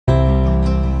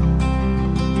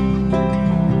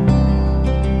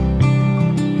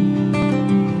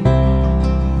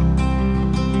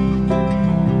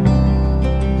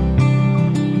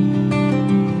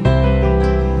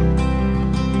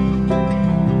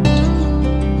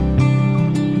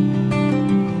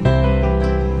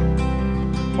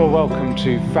Well, welcome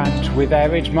to Frant with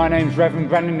Age. My name's Reverend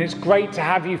Brendan. It's great to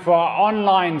have you for our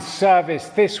online service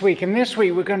this week. And this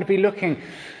week we're going to be looking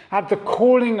at the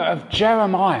calling of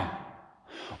Jeremiah,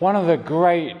 one of the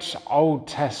great Old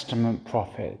Testament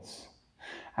prophets.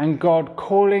 And God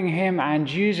calling him and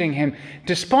using him,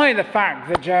 despite the fact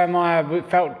that Jeremiah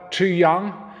felt too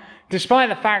young, despite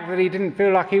the fact that he didn't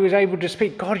feel like he was able to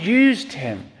speak, God used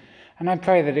him. And I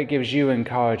pray that it gives you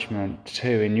encouragement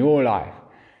too in your life,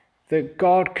 that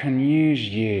God can use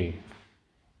you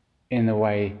in the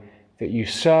way that you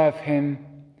serve him,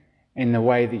 in the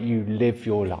way that you live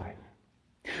your life.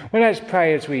 Well, let's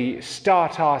pray as we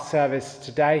start our service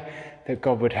today that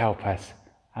God would help us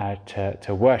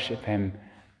to worship him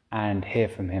and hear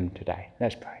from him today.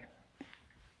 Let's pray.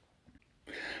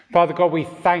 Father God, we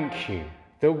thank you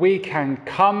that we can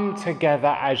come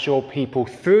together as your people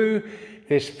through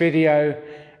this video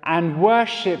and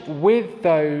worship with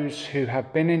those who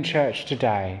have been in church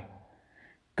today.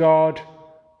 God,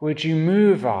 would you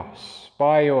move us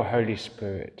by your Holy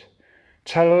Spirit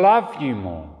to love you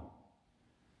more,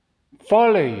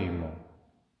 follow you more,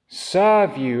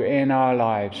 serve you in our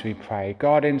lives, we pray.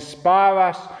 God, inspire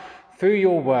us through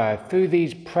your word, through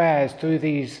these prayers, through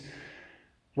these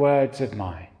words of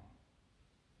mine.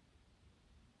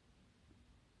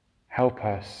 Help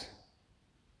us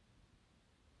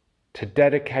to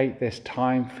dedicate this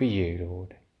time for you,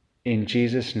 Lord. In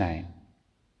Jesus' name,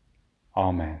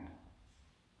 amen.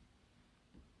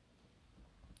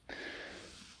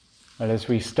 Well, as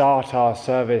we start our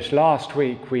service, last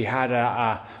week we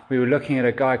were looking at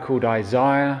a guy called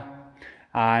Isaiah,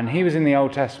 and he was in the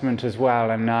Old Testament as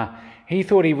well, and he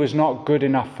thought he was not good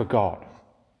enough for God.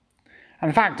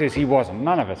 And the fact is, he wasn't.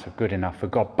 None of us are good enough for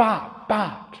God,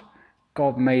 but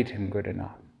God made him good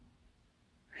enough.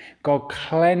 God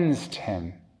cleansed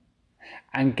him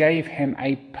and gave him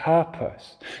a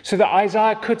purpose so that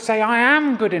Isaiah could say, I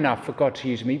am good enough for God to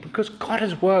use me because God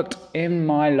has worked in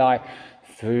my life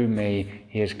through me.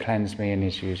 He has cleansed me and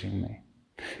is using me.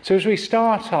 So as we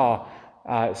start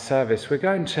our service, we're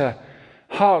going to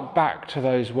hark back to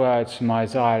those words from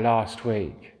Isaiah last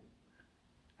week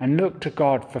and look to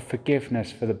God for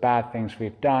forgiveness for the bad things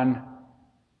we've done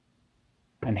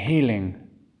and healing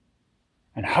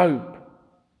and hope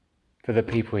for the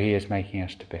people he is making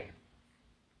us to be.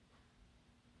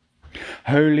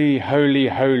 Holy, holy,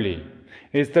 holy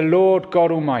is the Lord God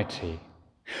Almighty.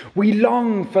 We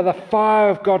long for the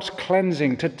fire of God's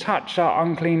cleansing to touch our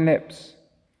unclean lips,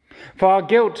 for our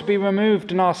guilt to be removed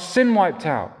and our sin wiped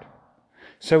out.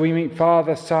 So we meet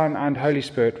Father, Son, and Holy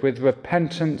Spirit with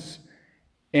repentance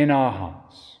in our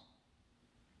hearts.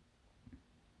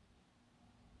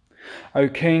 O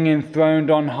King enthroned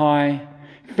on high,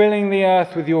 filling the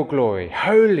earth with your glory,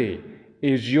 holy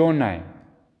is your name.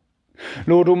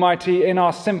 Lord Almighty, in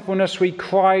our sinfulness we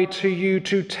cry to you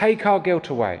to take our guilt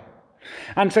away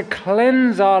and to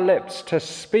cleanse our lips to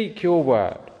speak your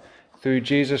word through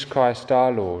Jesus Christ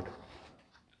our Lord.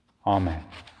 Amen.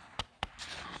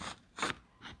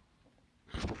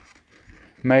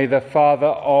 May the Father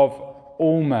of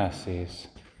all mercies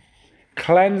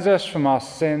cleanse us from our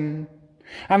sin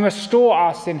and restore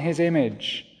us in his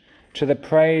image, to the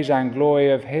praise and glory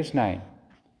of his name,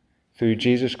 through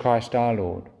Jesus Christ our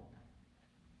Lord.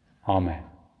 Amen.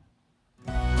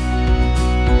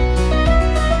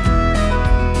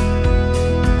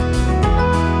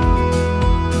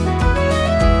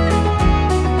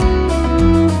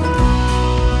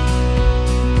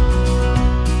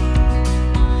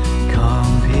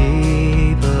 Come,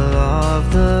 people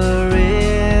of the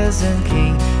risen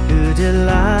King, who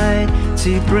delight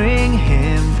to bring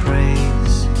him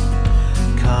praise.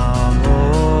 Come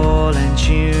all and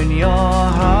tune your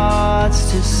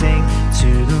hearts to sing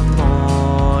to the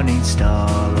morning star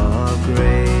of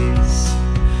grace.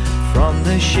 From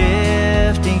the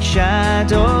shifting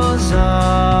shadows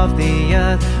of the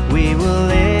earth, we will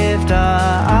lift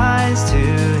our eyes to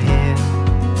him,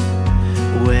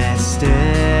 where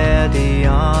steady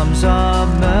arms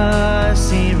of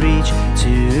mercy reach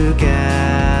to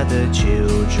gather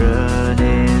children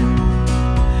in.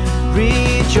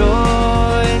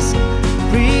 Rejoice,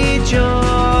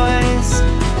 rejoice,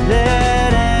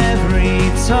 let every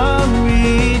tongue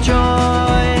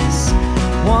rejoice.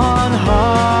 One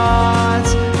heart,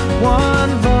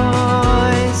 one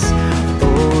voice,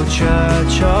 O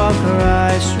Church of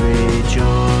Christ,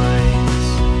 rejoice.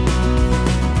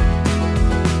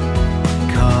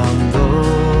 Come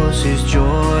those whose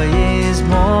joy is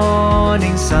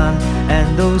morning sun,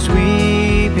 and those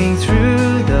weeping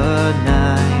through the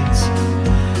night.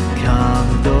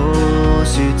 Come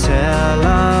those who tell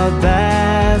our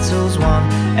battles won,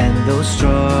 and those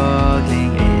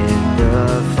struggling in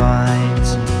the fight.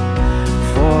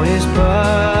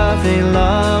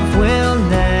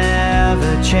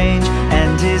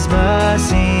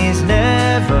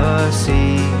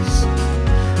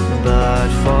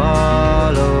 would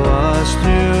follow us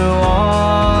through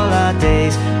all our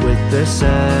days with the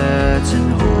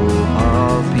certain hope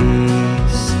of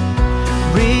peace.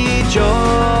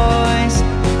 Rejoice,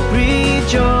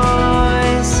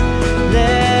 rejoice,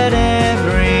 let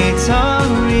every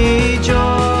tongue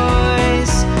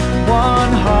rejoice.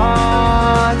 One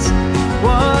heart,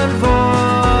 one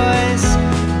voice,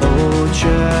 O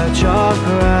Church of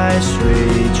Christ,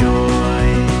 rejoice.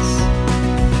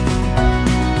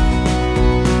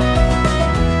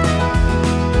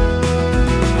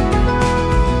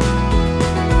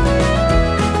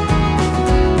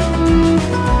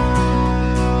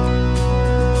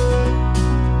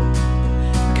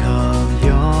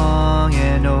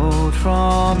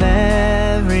 From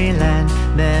every land,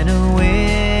 men and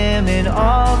women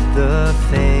of the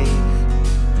faith.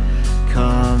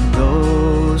 Come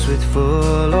those with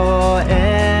full or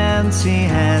empty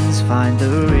hands, find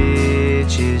the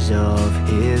riches of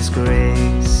His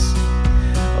grace.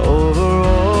 Over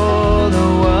all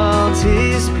the world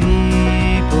His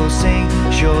people sing,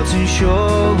 shore to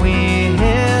shore we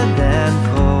hear them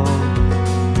call.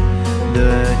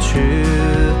 The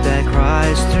truth that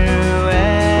cries through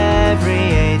every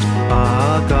age,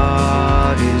 our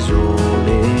God is all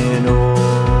in all.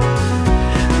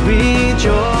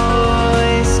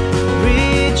 Rejoice,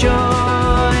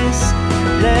 rejoice,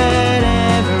 let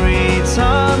every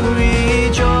tongue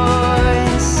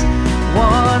rejoice.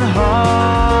 One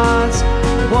heart,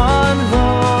 one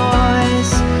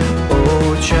voice,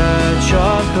 O Church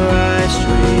of Christ,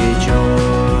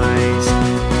 rejoice.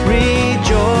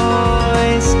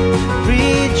 Rejoice,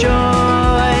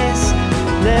 rejoice,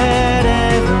 let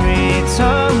every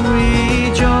tongue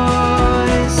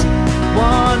rejoice.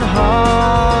 One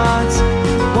heart,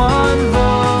 one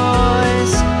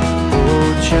voice, O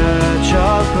Church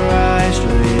of Christ,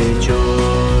 rejoice.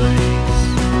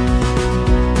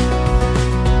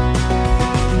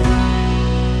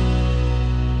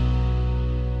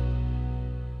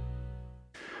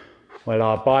 Well,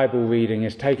 our Bible reading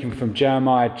is taken from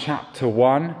Jeremiah chapter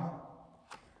 1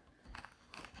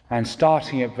 and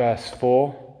starting at verse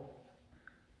 4.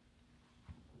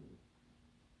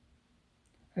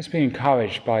 Let's be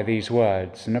encouraged by these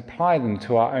words and apply them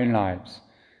to our own lives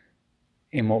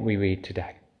in what we read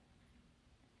today.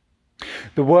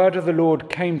 The word of the Lord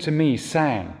came to me,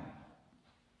 saying,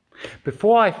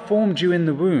 Before I formed you in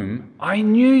the womb, I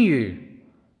knew you.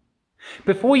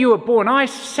 Before you were born, I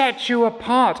set you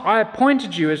apart. I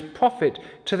appointed you as prophet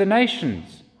to the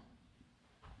nations.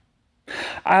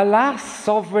 Alas,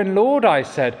 sovereign Lord, I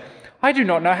said, I do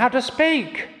not know how to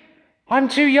speak. I'm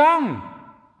too young.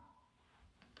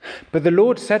 But the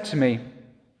Lord said to me,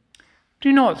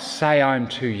 Do not say I'm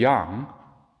too young.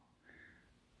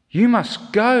 You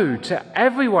must go to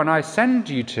everyone I send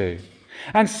you to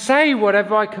and say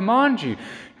whatever I command you.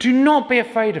 Do not be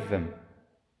afraid of them.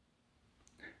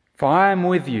 For I am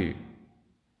with you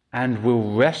and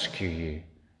will rescue you,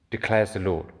 declares the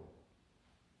Lord.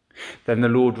 Then the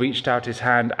Lord reached out his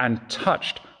hand and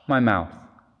touched my mouth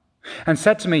and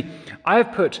said to me, I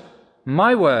have put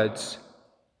my words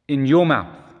in your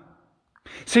mouth.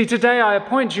 See, today I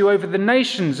appoint you over the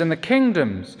nations and the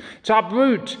kingdoms, to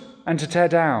uproot and to tear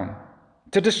down,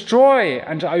 to destroy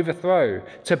and to overthrow,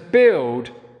 to build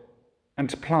and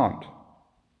to plant.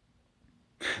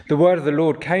 The word of the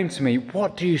Lord came to me,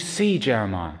 What do you see,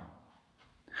 Jeremiah?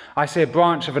 I see a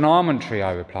branch of an almond tree,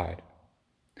 I replied.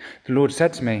 The Lord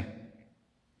said to me,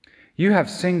 You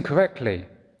have seen correctly,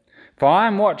 for I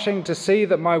am watching to see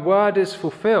that my word is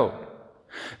fulfilled.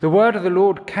 The word of the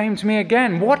Lord came to me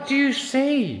again. What do you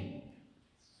see?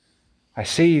 I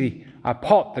see a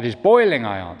pot that is boiling,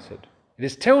 I answered. It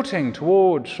is tilting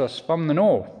towards us from the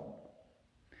north.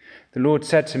 The Lord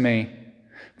said to me,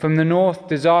 From the north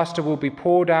disaster will be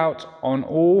poured out on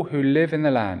all who live in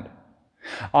the land.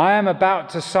 I am about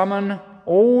to summon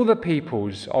all the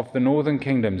peoples of the northern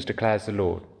kingdoms, declares the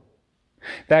Lord.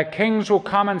 Their kings will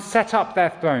come and set up their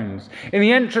thrones in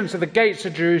the entrance of the gates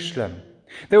of Jerusalem.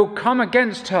 They will come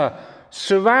against her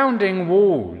surrounding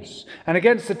walls and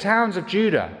against the towns of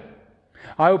Judah.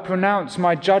 I will pronounce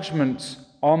my judgments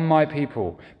on my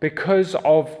people because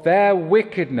of their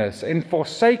wickedness in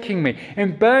forsaking me,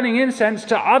 in burning incense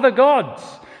to other gods,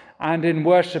 and in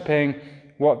worshipping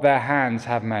what their hands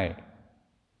have made.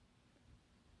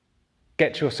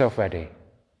 Get yourself ready.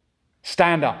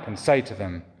 Stand up and say to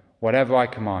them whatever I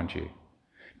command you.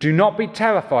 Do not be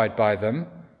terrified by them,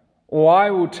 or I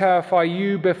will terrify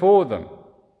you before them.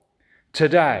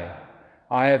 Today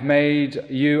I have made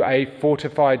you a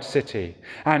fortified city,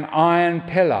 an iron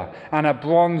pillar and a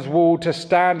bronze wall to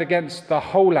stand against the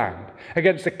whole land,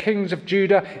 against the kings of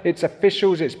Judah, its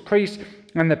officials, its priests,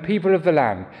 and the people of the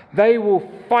land. They will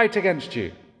fight against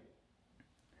you,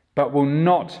 but will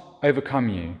not overcome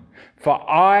you. For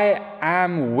I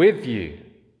am with you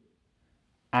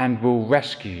and will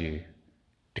rescue you,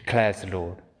 declares the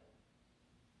Lord.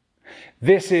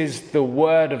 This is the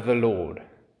word of the Lord.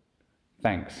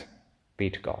 Thanks be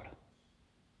to God.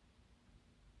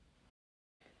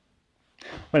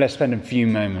 Well, let's spend a few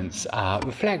moments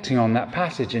reflecting on that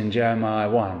passage in Jeremiah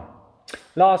 1.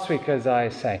 Last week, as I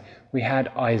say, we had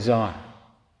Isaiah.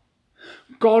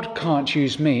 God can't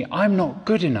use me. I'm not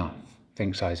good enough,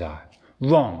 thinks Isaiah.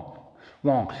 Wrong.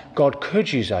 God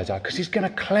could use Isaiah because he's going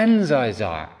to cleanse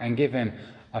Isaiah and give him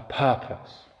a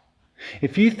purpose.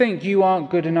 If you think you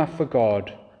aren't good enough for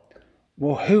God,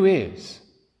 well, who is?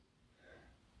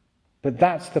 But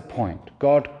that's the point.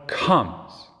 God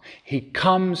comes. He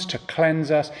comes to cleanse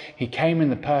us. He came in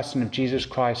the person of Jesus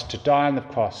Christ to die on the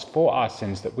cross for our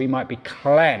sins, that we might be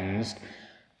cleansed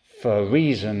for a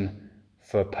reason,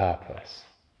 for a purpose.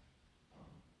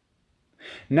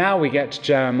 Now we get to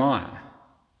Jeremiah.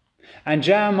 And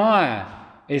Jeremiah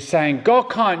is saying, God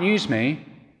can't use me.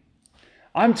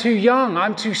 I'm too young.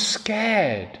 I'm too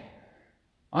scared.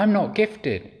 I'm not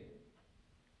gifted.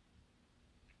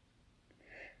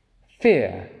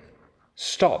 Fear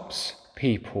stops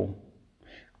people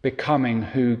becoming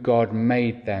who God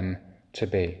made them to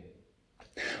be.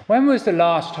 When was the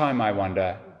last time, I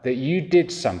wonder, that you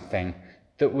did something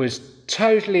that was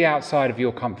totally outside of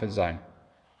your comfort zone?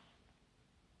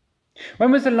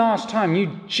 When was the last time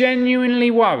you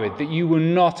genuinely worried that you were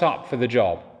not up for the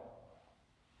job?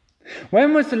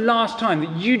 When was the last time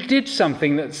that you did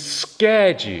something that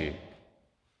scared you?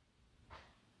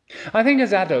 I think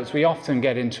as adults we often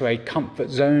get into a comfort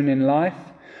zone in life.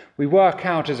 We work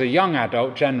out as a young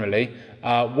adult generally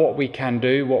what we can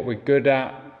do, what we're good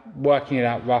at, working it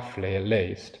out roughly at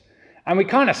least. And we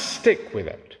kind of stick with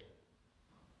it.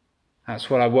 That's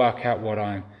what I work out, what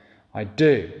I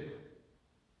do.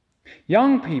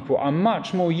 Young people are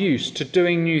much more used to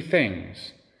doing new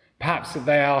things, perhaps that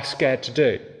they are scared to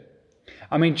do.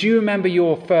 I mean, do you remember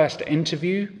your first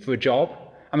interview for a job?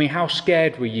 I mean, how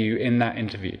scared were you in that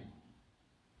interview?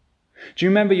 Do you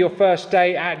remember your first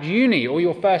day at uni or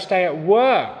your first day at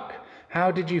work?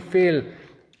 How did you feel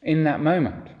in that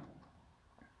moment?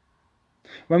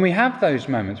 When we have those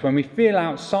moments, when we feel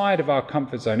outside of our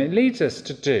comfort zone, it leads us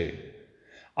to do,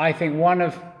 I think, one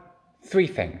of three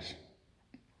things.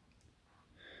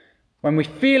 When we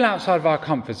feel outside of our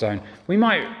comfort zone, we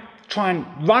might try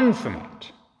and run from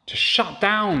it, to shut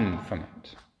down from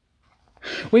it.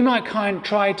 We might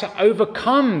try to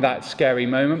overcome that scary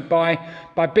moment by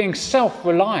being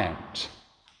self-reliant.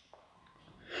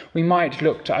 We might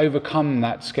look to overcome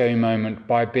that scary moment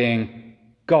by being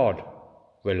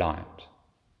God-reliant.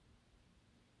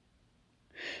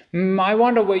 I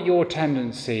wonder what your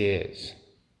tendency is.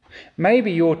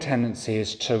 Maybe your tendency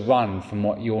is to run from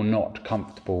what you're not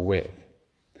comfortable with.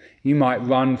 You might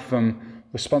run from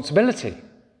responsibility.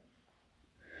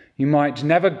 You might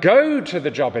never go to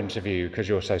the job interview because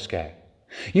you're so scared.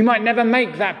 You might never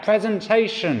make that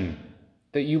presentation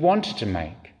that you wanted to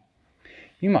make.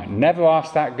 You might never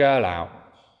ask that girl out.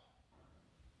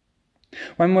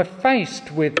 When we're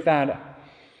faced with that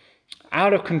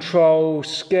out of control,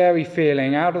 scary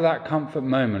feeling, out of that comfort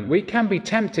moment, we can be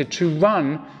tempted to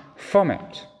run from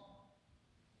it.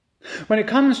 When it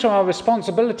comes to our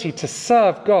responsibility to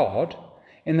serve God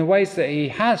in the ways that He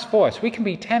has for us, we can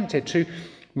be tempted to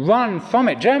run from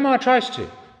it. Jeremiah tries to.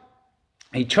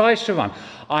 He tries to run.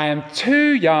 I am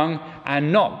too young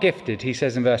and not gifted, he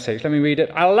says in verse 6. Let me read it.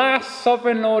 Alas,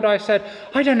 sovereign Lord, I said,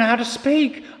 I don't know how to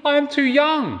speak. I am too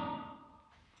young.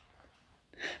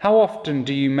 How often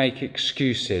do you make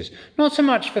excuses? Not so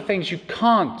much for things you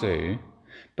can't do,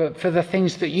 but for the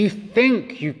things that you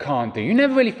think you can't do. You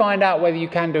never really find out whether you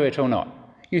can do it or not.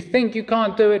 You think you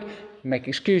can't do it, you make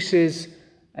excuses,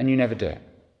 and you never do it.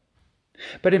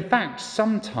 But in fact,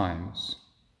 sometimes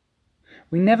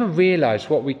we never realize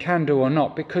what we can do or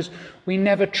not because we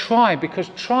never try, because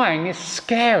trying is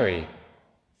scary.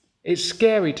 It's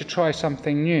scary to try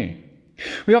something new.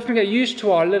 We often get used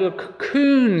to our little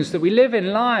cocoons that we live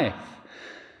in life.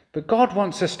 But God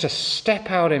wants us to step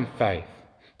out in faith,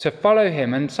 to follow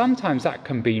Him, and sometimes that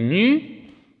can be new,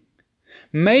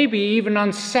 maybe even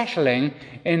unsettling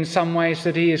in some ways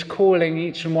that He is calling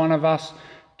each and one of us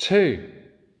to.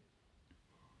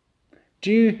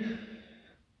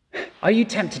 Are you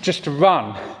tempted just to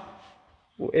run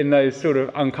in those sort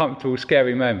of uncomfortable,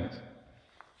 scary moments?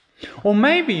 Or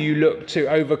maybe you look to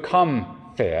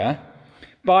overcome fear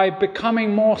by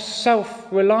becoming more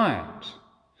self-reliant,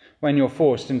 when you're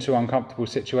forced into uncomfortable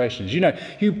situations. You know,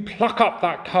 you pluck up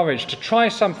that courage to try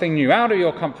something new out of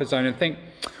your comfort zone and think,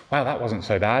 wow, that wasn't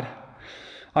so bad.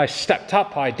 I stepped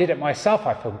up, I did it myself,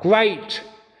 I feel great.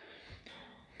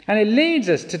 And it leads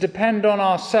us to depend on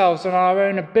ourselves and our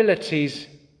own abilities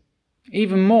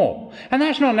even more. And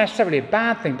that's not necessarily a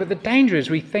bad thing, but the danger is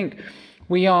we think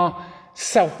we are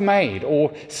self-made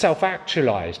or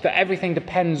self-actualized, that everything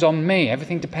depends on me,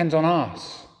 everything depends on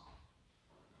us.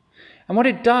 And what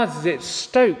it does is it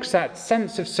stokes that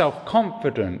sense of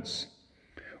self-confidence,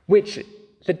 which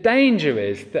the danger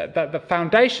is that the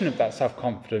foundation of that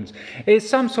self-confidence is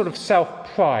some sort of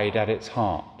self-pride at its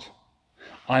heart.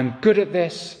 I'm good at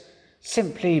this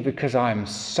simply because I'm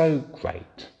so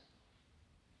great.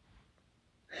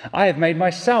 I have made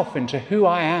myself into who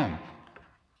I am.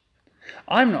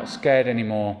 I'm not scared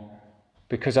anymore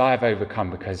because I've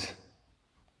overcome, because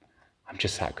I'm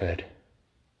just that good.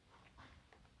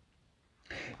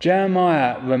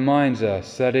 Jeremiah reminds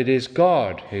us that it is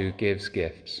God who gives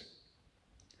gifts.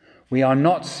 We are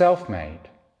not self-made.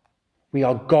 We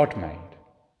are God-made.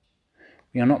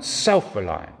 We are not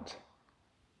self-reliant,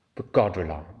 but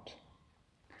God-reliant.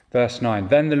 Verse 9,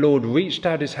 then the Lord reached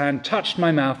out his hand, touched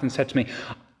my mouth and said to me,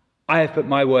 I have put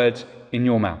my words in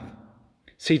your mouth.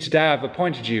 See, today I have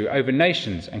appointed you over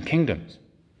nations and kingdoms.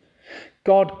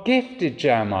 God gifted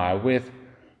Jeremiah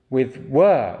with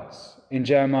words in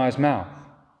Jeremiah's mouth.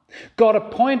 God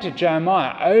appointed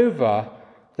Jeremiah over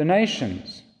the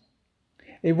nations.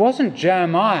 It wasn't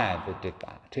Jeremiah that did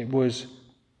that. It was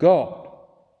God.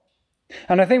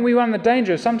 And I think we run the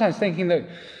danger of sometimes thinking that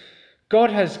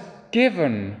God has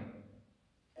given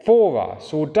for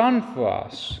us or done for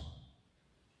us,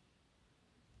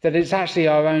 that it's actually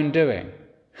our own doing.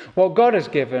 What God has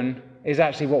given is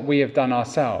actually what we have done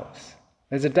ourselves.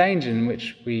 There's a danger in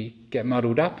which we get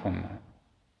muddled up on that.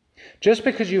 Just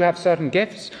because you have certain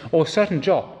gifts or a certain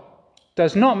job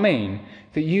does not mean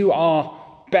that you are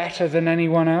better than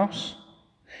anyone else.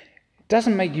 It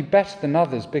doesn't make you better than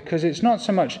others, because it's not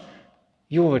so much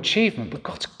your achievement, but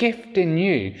God's gift in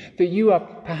you that you are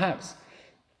perhaps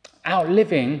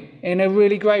outliving in a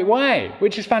really great way,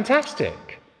 which is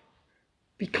fantastic.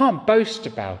 But you can't boast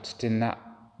about it in that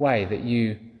way that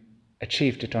you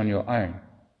achieved it on your own.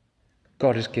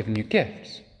 God has given you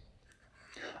gifts.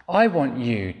 I want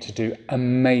you to do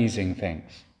amazing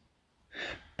things.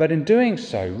 But in doing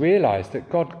so, realize that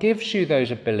God gives you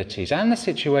those abilities and the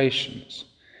situations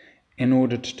in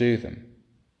order to do them.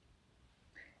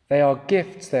 They are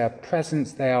gifts, they are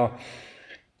presents, they are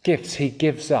gifts he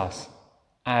gives us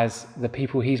as the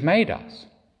people he's made us.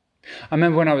 I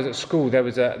remember when I was at school, there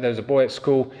was a boy at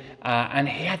school, and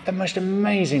he had the most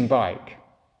amazing bike.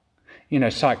 You know,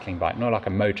 cycling bike, not like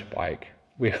a motorbike.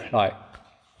 We were like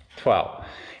 12.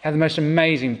 He had the most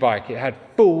amazing bike. It had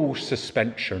full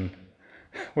suspension.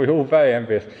 We were all very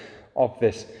envious of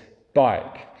this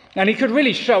bike. And he could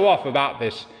really show off about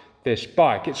this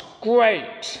bike. It's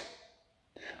great.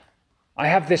 I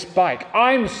have this bike.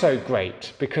 I'm so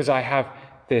great because I have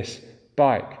this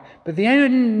bike. But at the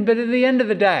end of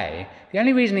the day, the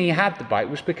only reason he had the bike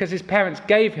was because his parents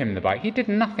gave him the bike. He did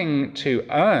nothing to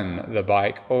earn the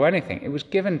bike or anything. It was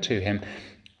given to him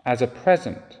as a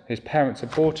present. His parents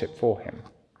had bought it for him.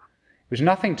 It was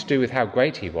nothing to do with how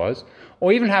great he was,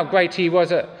 or even how great he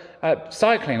was at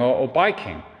cycling or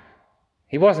biking.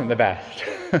 He wasn't the best.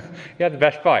 He had the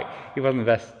best bike. He wasn't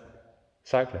the best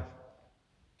cyclist.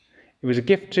 It was a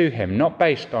gift to him, not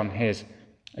based on his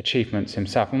achievements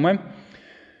himself. And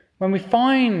when we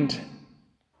find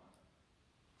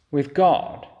with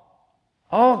God,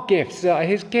 our gifts are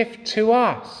his gift to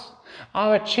us.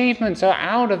 Our achievements are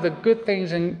out of the good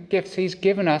things and gifts he's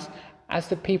given us as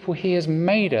the people he has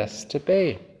made us to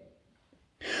be.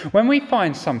 When we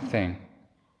find something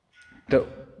that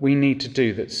we need to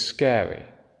do that's scary,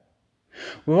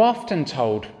 we're often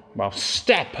told, well,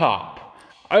 step up,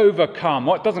 overcome.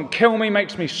 What doesn't kill me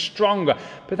makes me stronger.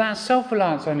 But that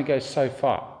self-reliance only goes so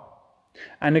far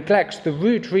and neglects the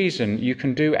root reason you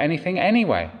can do anything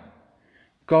anyway: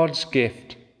 God's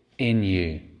gift in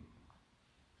you.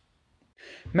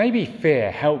 Maybe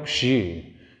fear helps you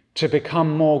to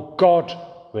become more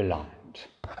God-reliant.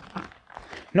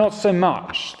 Not so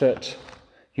much that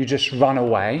you just run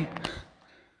away,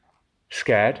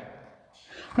 scared.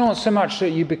 Not so much that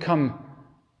you become,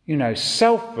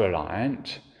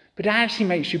 self-reliant, but it actually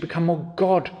makes you become more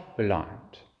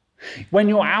God-reliant. When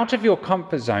you're out of your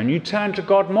comfort zone, you turn to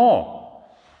God more.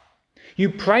 You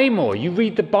pray more. You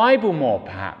read the Bible more,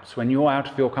 perhaps, when you're out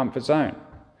of your comfort zone.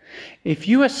 If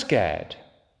you are scared,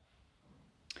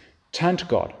 turn to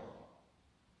God.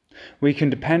 We can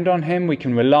depend on him. We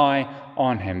can rely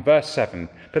on him. Verse 7,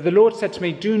 but the Lord said to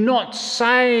me, do not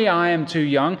say I am too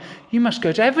young. You must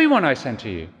go to everyone I send to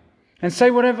you and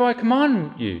say whatever I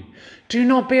command you. Do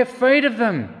not be afraid of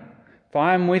them, for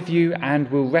I am with you and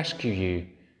will rescue you,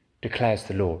 declares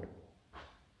the Lord.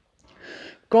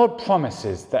 God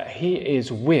promises that he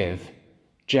is with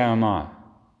Jeremiah,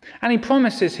 and he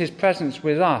promises his presence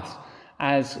with us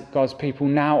as God's people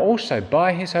now also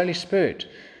by his Holy Spirit.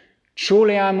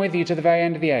 Surely I am with you to the very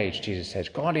end of the age, Jesus says.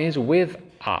 God is with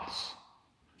us.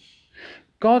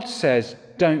 God says,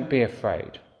 don't be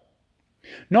afraid.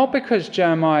 Not because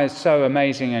Jeremiah is so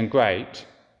amazing and great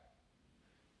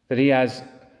that he has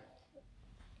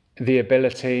the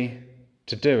ability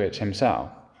to do it himself.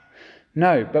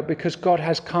 No, but because God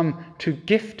has come to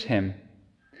gift him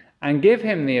and give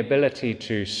him the ability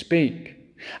to speak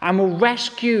and will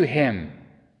rescue him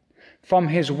from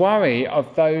his worry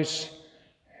of those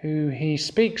who he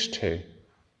speaks to.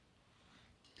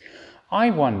 I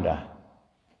wonder,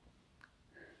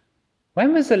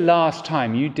 when was the last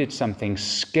time you did something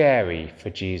scary for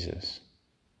Jesus?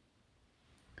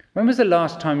 When was the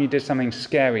last time you did something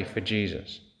scary for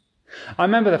Jesus? I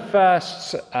remember the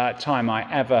first time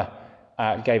I ever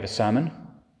gave a sermon,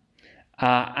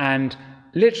 and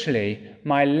literally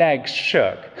my legs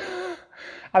shook.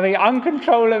 I mean,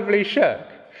 uncontrollably shook.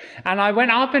 And I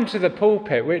went up into the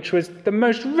pulpit, which was the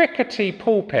most rickety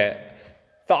pulpit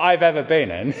that I've ever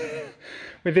been in,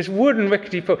 with this wooden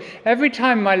rickety pulpit. Every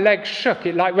time my legs shook,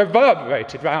 it like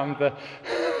reverberated round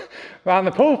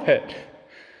the pulpit.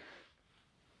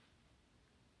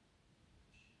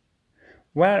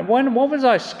 What was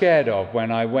I scared of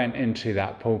when I went into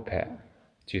that pulpit,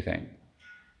 do you think?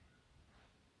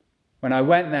 When I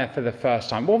went there for the first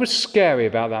time, what was scary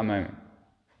about that moment?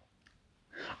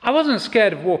 I wasn't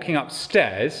scared of walking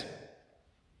upstairs.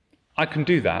 I can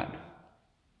do that.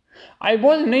 I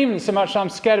wasn't even so much I'm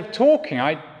scared of talking.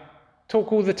 I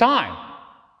talk all the time.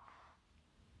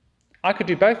 I could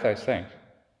do both those things.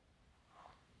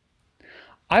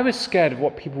 I was scared of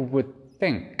what people would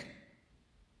think.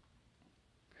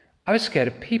 I was scared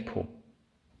of people.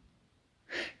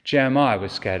 Jeremiah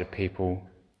was scared of people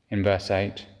in verse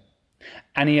 8.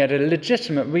 And he had a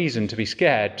legitimate reason to be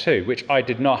scared too, which I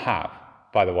did not have,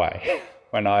 by the way,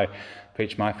 when I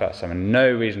preached my first sermon.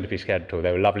 No reason to be scared at all.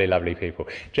 They were lovely, lovely people.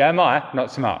 Jeremiah,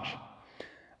 not so much.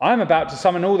 I am about to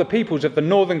summon all the peoples of the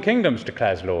northern kingdoms,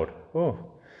 declares the Lord. Oh.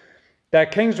 Their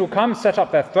kings will come, set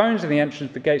up their thrones in the entrance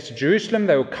of the gates of Jerusalem.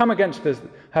 They will come against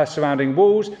her surrounding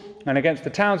walls and against the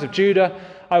towns of Judah.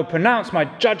 I will pronounce my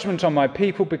judgment on my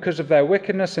people because of their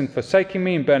wickedness in forsaking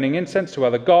me and burning incense to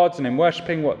other gods and in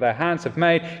worshipping what their hands have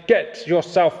made. Get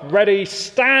yourself ready,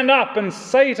 stand up and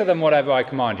say to them whatever I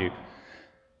command you.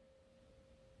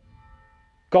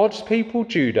 God's people,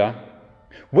 Judah,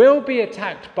 will be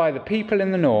attacked by the people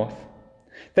in the north.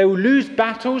 They will lose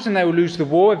battles and they will lose the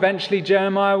war. Eventually,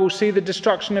 Jeremiah will see the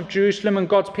destruction of Jerusalem and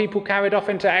God's people carried off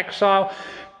into exile.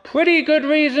 Pretty good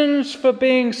reasons for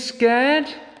being scared.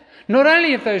 Not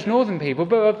only of those northern people,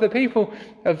 but of the people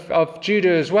of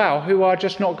Judah as well, who are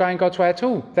just not going God's way at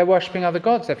all. They're worshipping other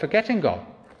gods. They're forgetting God.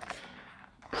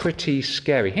 Pretty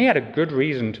scary. He had a good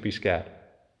reason to be scared.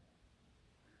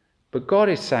 But God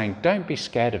is saying, don't be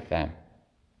scared of them.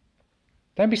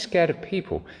 Don't be scared of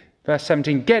people. Verse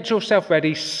 17, get yourself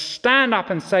ready, stand up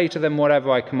and say to them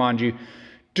whatever I command you.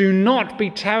 Do not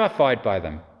be terrified by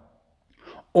them,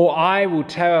 or I will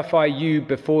terrify you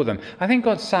before them. I think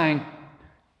God's saying,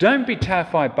 don't be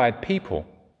terrified by people,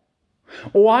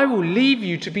 or I will leave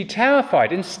you to be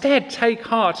terrified. Instead, take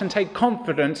heart and take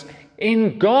confidence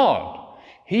in God.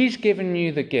 He's given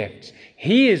you the gifts.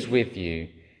 He is with you.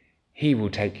 He will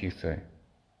take you through.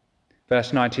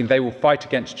 Verse 19, they will fight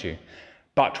against you,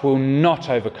 but will not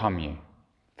overcome you.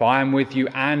 For I am with you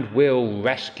and will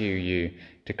rescue you,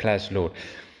 declares the Lord.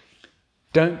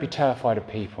 Don't be terrified of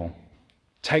people.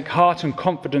 Take heart and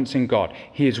confidence in God.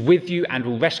 He is with you and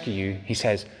will rescue you, he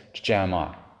says to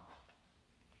Jeremiah.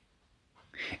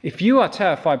 If you are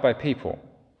terrified by people,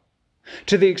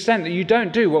 to the extent that you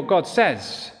don't do what God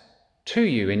says to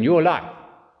you in your life,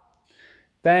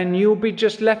 then you'll be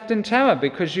just left in terror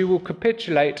because you will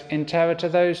capitulate in terror to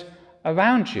those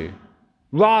around you,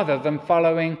 rather than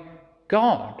following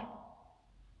God.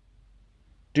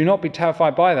 Do not be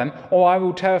terrified by them, or I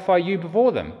will terrify you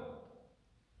before them.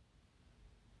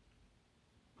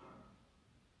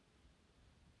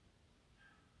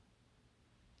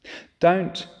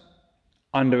 Don't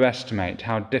underestimate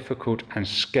how difficult and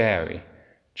scary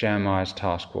Jeremiah's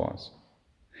task was.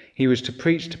 He was to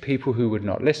preach to people who would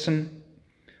not listen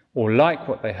or like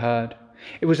what they heard.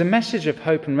 It was a message of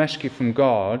hope and rescue from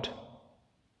God,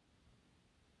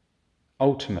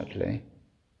 ultimately,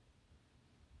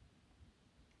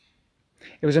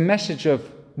 It was a message of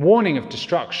warning of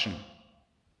destruction,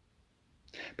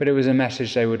 but it was a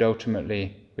message they would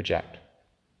ultimately reject.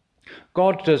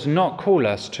 God does not call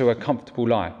us to a comfortable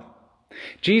life.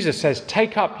 Jesus says,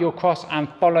 "Take up your cross and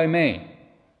follow me."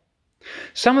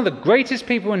 Some of the greatest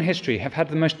people in history have had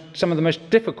some of the most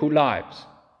difficult lives.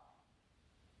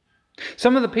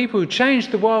 Some of the people who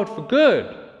changed the world for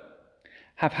good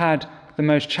have had the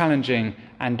most challenging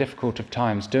and difficult of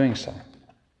times doing so.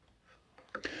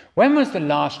 When was the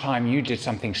last time you did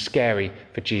something scary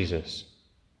for Jesus?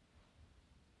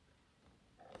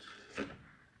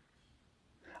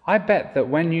 I bet that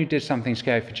when you did something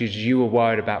scary for Jesus, you were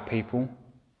worried about people,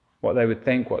 what they would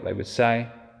think, what they would say.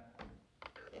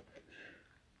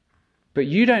 But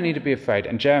you don't need to be afraid,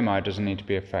 and Jeremiah doesn't need to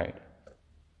be afraid.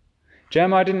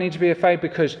 Jeremiah didn't need to be afraid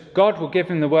because God will give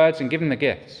him the words and give him the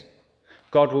gifts.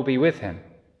 God will be with him.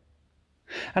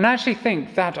 And I actually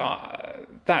think that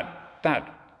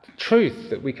truth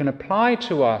that we can apply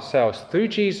to ourselves through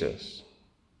Jesus.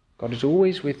 God is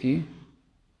always with you.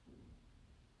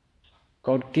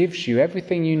 God gives you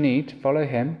everything you need to follow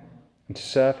him and to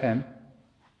serve him.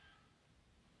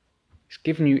 He's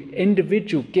given you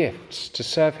individual gifts to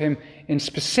serve him in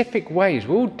specific ways.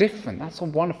 We're all different. That's a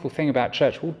wonderful thing about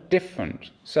church. We're all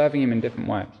different, serving him in different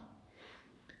ways.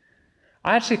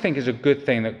 I actually think it's a good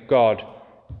thing that God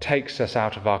takes us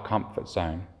out of our comfort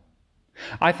zone.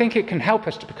 I think it can help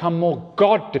us to become more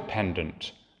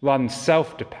God-dependent rather than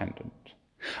self-dependent.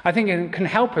 I think it can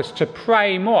help us to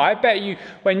pray more. I bet you,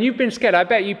 when you've been scared, I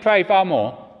bet you pray far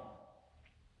more.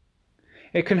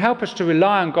 It can help us to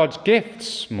rely on God's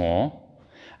gifts more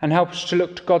and help us to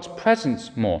look to God's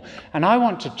presence more. And I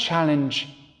want to challenge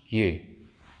you.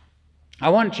 I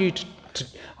want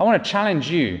to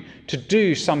challenge you to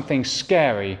do something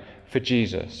scary for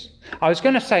Jesus. I was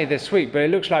going to say this week, but it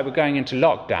looks like we're going into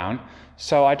lockdown,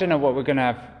 so I don't know what we're going to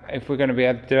have, if we're going to be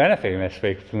able to do anything this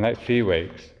week for the next few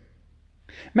weeks.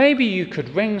 Maybe you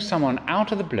could ring someone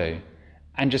out of the blue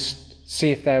and just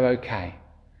see if they're okay.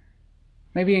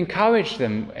 Maybe encourage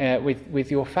them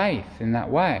with your faith in that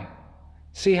way.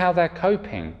 See how they're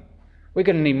coping. We're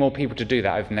going to need more people to do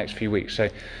that over the next few weeks, so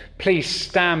please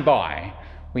stand by.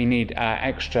 We need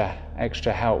extra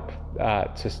help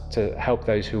to help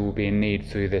those who will be in need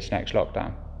through this next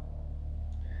lockdown.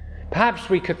 Perhaps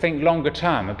we could think longer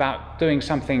term about doing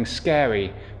something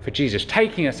scary for Jesus,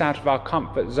 taking us out of our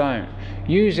comfort zone,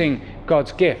 using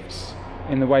God's gifts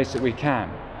in the ways that we can.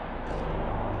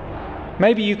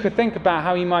 Maybe you could think about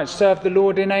how you might serve the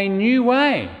Lord in a new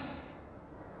way.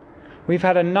 We've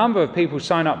had a number of people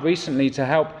sign up recently to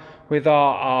help with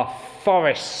our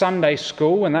Forest Sunday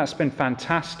School, and that's been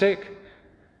fantastic.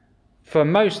 For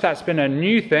most, that's been a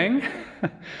new thing,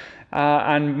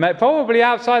 and probably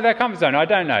outside their comfort zone, I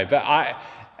don't know, but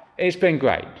it's been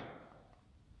great.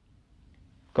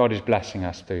 God is blessing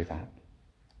us through that.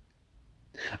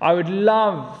 I would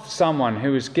love someone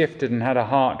who was gifted and had a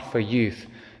heart for youth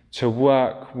to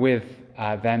work with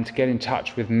them, to get in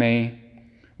touch with me.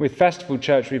 With Festival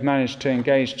Church, we've managed to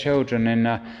engage children in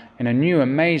a new,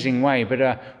 amazing way,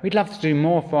 but we'd love to do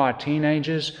more for our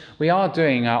teenagers. We are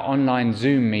doing our online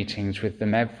Zoom meetings with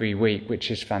them every week,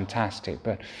 which is fantastic.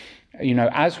 But, you know,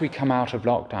 as we come out of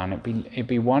lockdown, it'd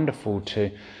be wonderful to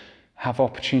have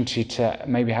opportunity to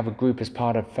maybe have a group as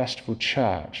part of Festival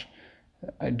Church.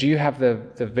 Do you have the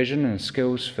vision and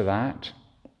skills for that?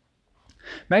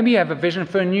 Maybe you have a vision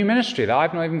for a new ministry that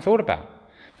I've not even thought about.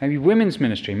 Maybe women's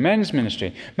ministry, men's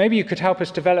ministry. Maybe you could help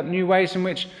us develop new ways in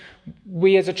which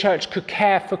we as a church could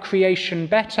care for creation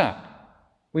better.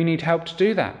 We need help to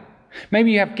do that.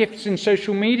 Maybe you have gifts in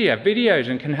social media, videos,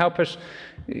 and can help us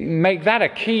make that a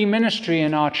key ministry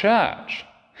in our church.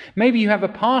 Maybe you have a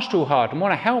pastoral heart and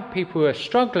want to help people who are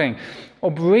struggling or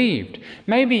bereaved.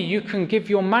 Maybe you can give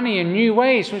your money in new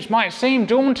ways, which might seem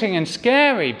daunting and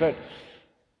scary, but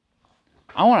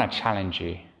I want to challenge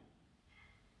you.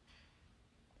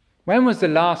 When was the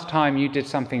last time you did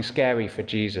something scary for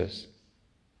Jesus?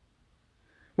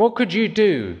 What could you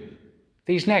do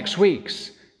these next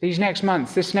weeks, these next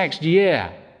months, this next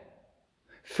year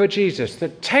for Jesus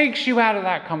that takes you out of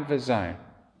that comfort zone?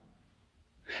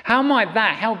 How might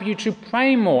that help you to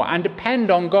pray more and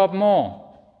depend on God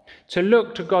more, to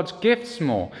look to God's gifts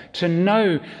more, to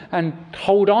know and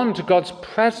hold on to God's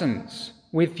presence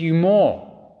with you more?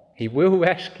 He will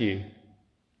rescue.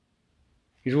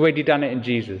 He's already done it in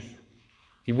Jesus.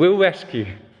 He will rescue.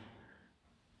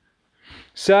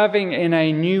 Serving in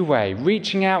a new way,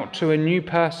 reaching out to a new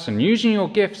person, using your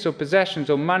gifts or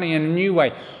possessions or money in a new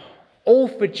way, all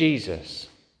for Jesus.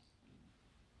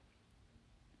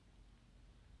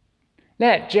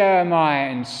 Let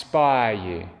Jeremiah inspire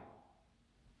you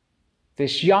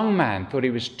This young man thought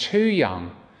he was too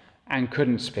young and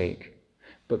couldn't speak.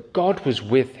 But God was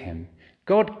with him.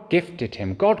 God gifted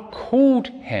him. God called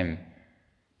him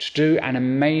to do an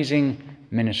amazing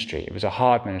ministry. It was a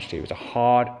hard ministry. It was a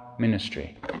hard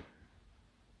ministry.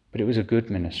 But it was a good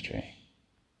ministry.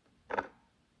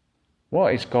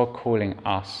 What is God calling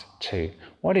us to?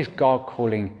 What is God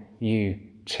calling you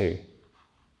to?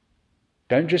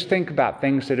 Don't just think about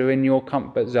things that are in your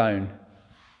comfort zone.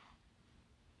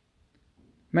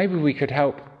 Maybe we could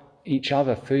help each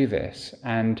other through this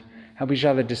and help each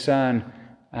other discern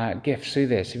gifts through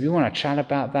this. If you want to chat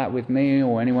about that with me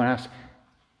or anyone else,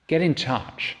 get in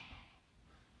touch.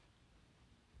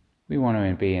 We want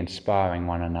to be inspiring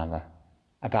one another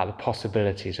about the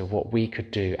possibilities of what we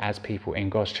could do as people in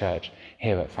God's church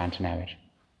here at Frant and Henri.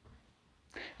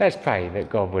 Let's pray that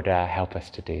God would help us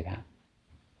to do that.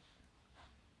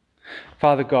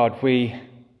 Father God, we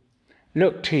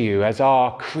look to you as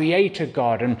our creator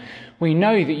God, and we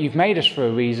know that you've made us for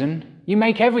a reason. You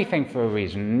make everything for a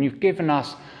reason, and you've given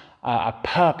us a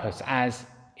purpose as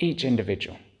each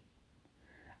individual.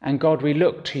 And God, we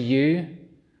look to you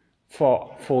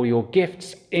for your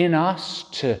gifts in us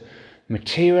to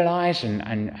materialize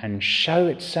and show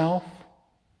itself.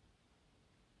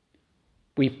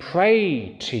 We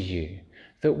pray to you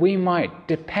that we might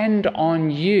depend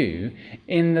on you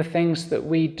in the things that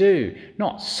we do.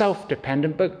 Not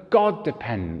self-dependent, but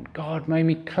God-dependent. God, may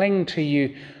we cling to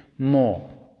you more.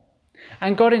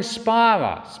 And God, inspire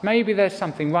us. Maybe there's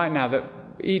something right now that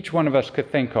each one of us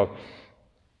could think of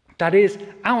that is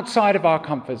outside of our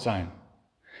comfort zone,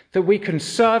 that we can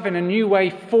serve in a new way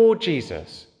for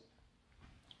Jesus.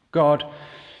 God,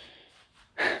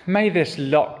 may this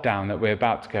lockdown that we're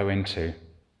about to go into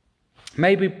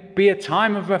maybe be a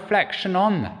time of reflection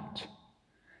on that,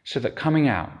 so that coming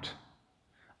out,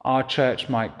 our church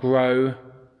might grow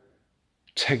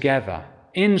together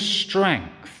in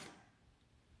strength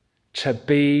to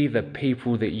be the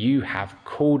people that you have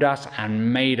called us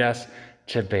and made us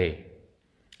to be.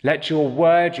 Let your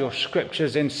word, your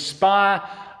scriptures inspire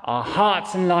our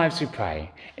hearts and lives, we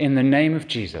pray, in the name of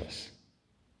Jesus.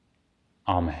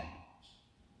 Amen.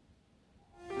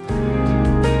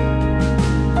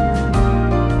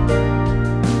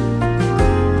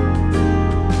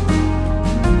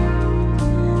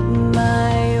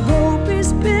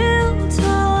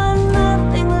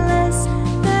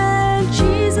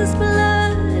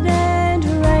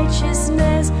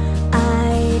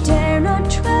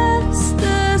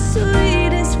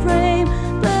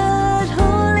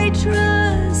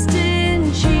 Trust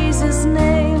in Jesus'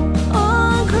 name,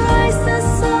 on Christ the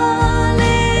Son.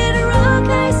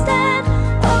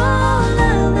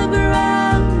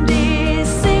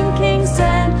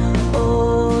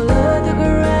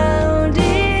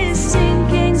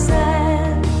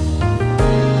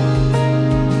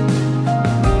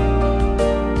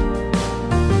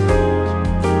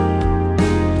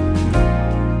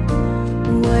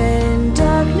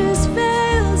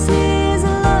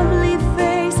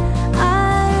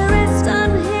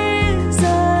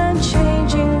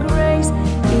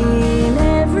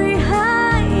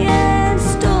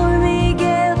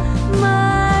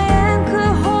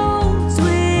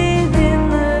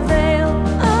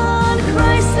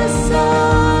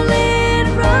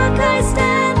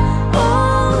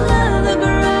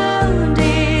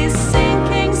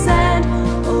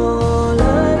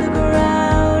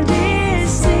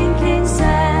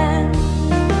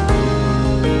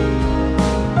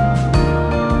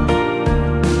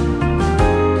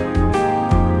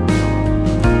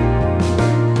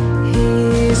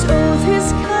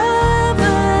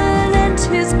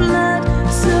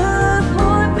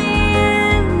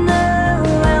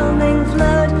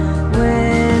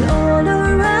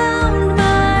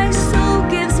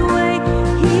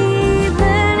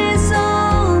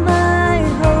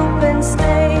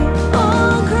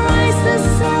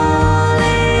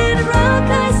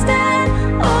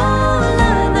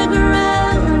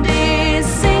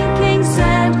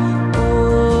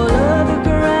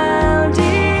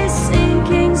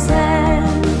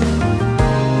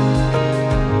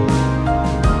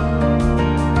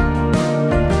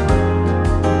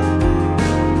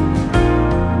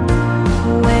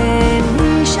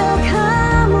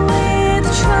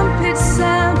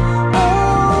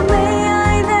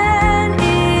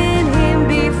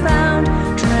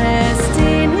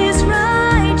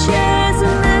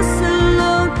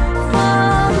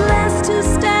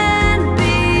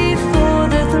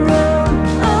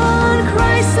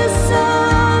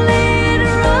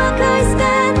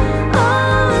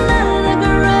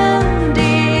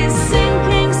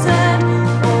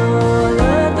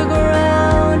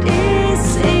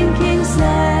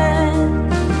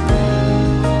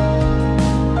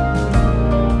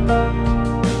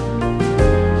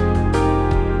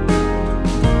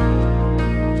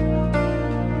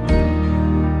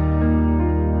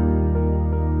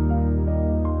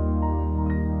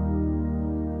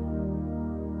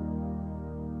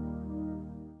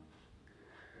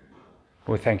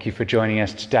 Well, thank you for joining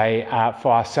us today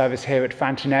for our service here at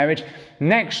Frant.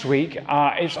 Next week,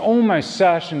 it's almost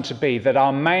certain to be that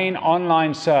our main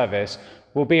online service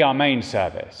will be our main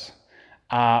service.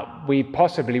 We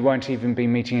possibly won't even be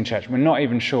meeting in church. We're not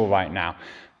even sure right now.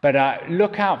 But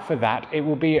look out for that. It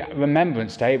will be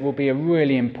Remembrance Day. It will be a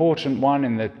really important one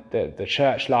in the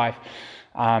church life.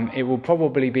 It will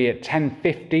probably be at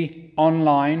 10:50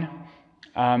 online.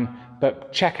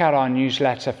 But check out our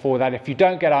newsletter for that. If you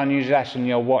don't get our newsletter and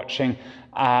you're watching,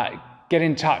 get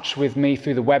in touch with me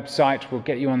through the website. We'll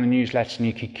get you on the newsletter and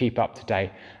you can keep up to date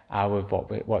with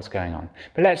what's going on.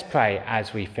 But let's pray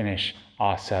as we finish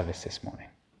our service this morning.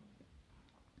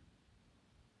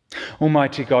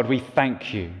 Almighty God, we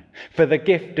thank you for the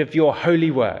gift of your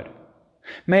holy word.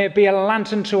 May it be a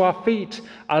lantern to our feet,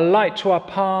 a light to our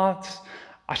paths,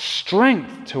 a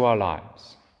strength to our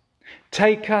lives.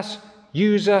 Take us,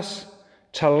 use us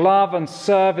to love and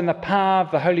serve in the power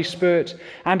of the Holy Spirit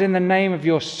and in the name of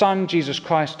your Son, Jesus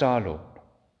Christ our Lord.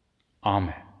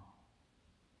 Amen.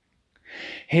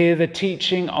 Hear the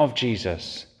teaching of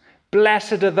Jesus.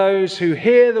 Blessed are those who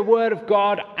hear the word of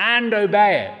God and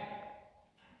obey it.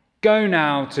 Go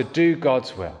now to do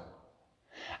God's will.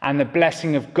 And the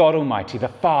blessing of God Almighty, the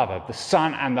Father, the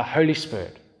Son, and the Holy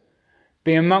Spirit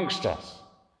be amongst us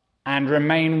and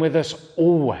remain with us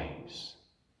always.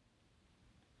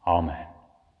 Amen.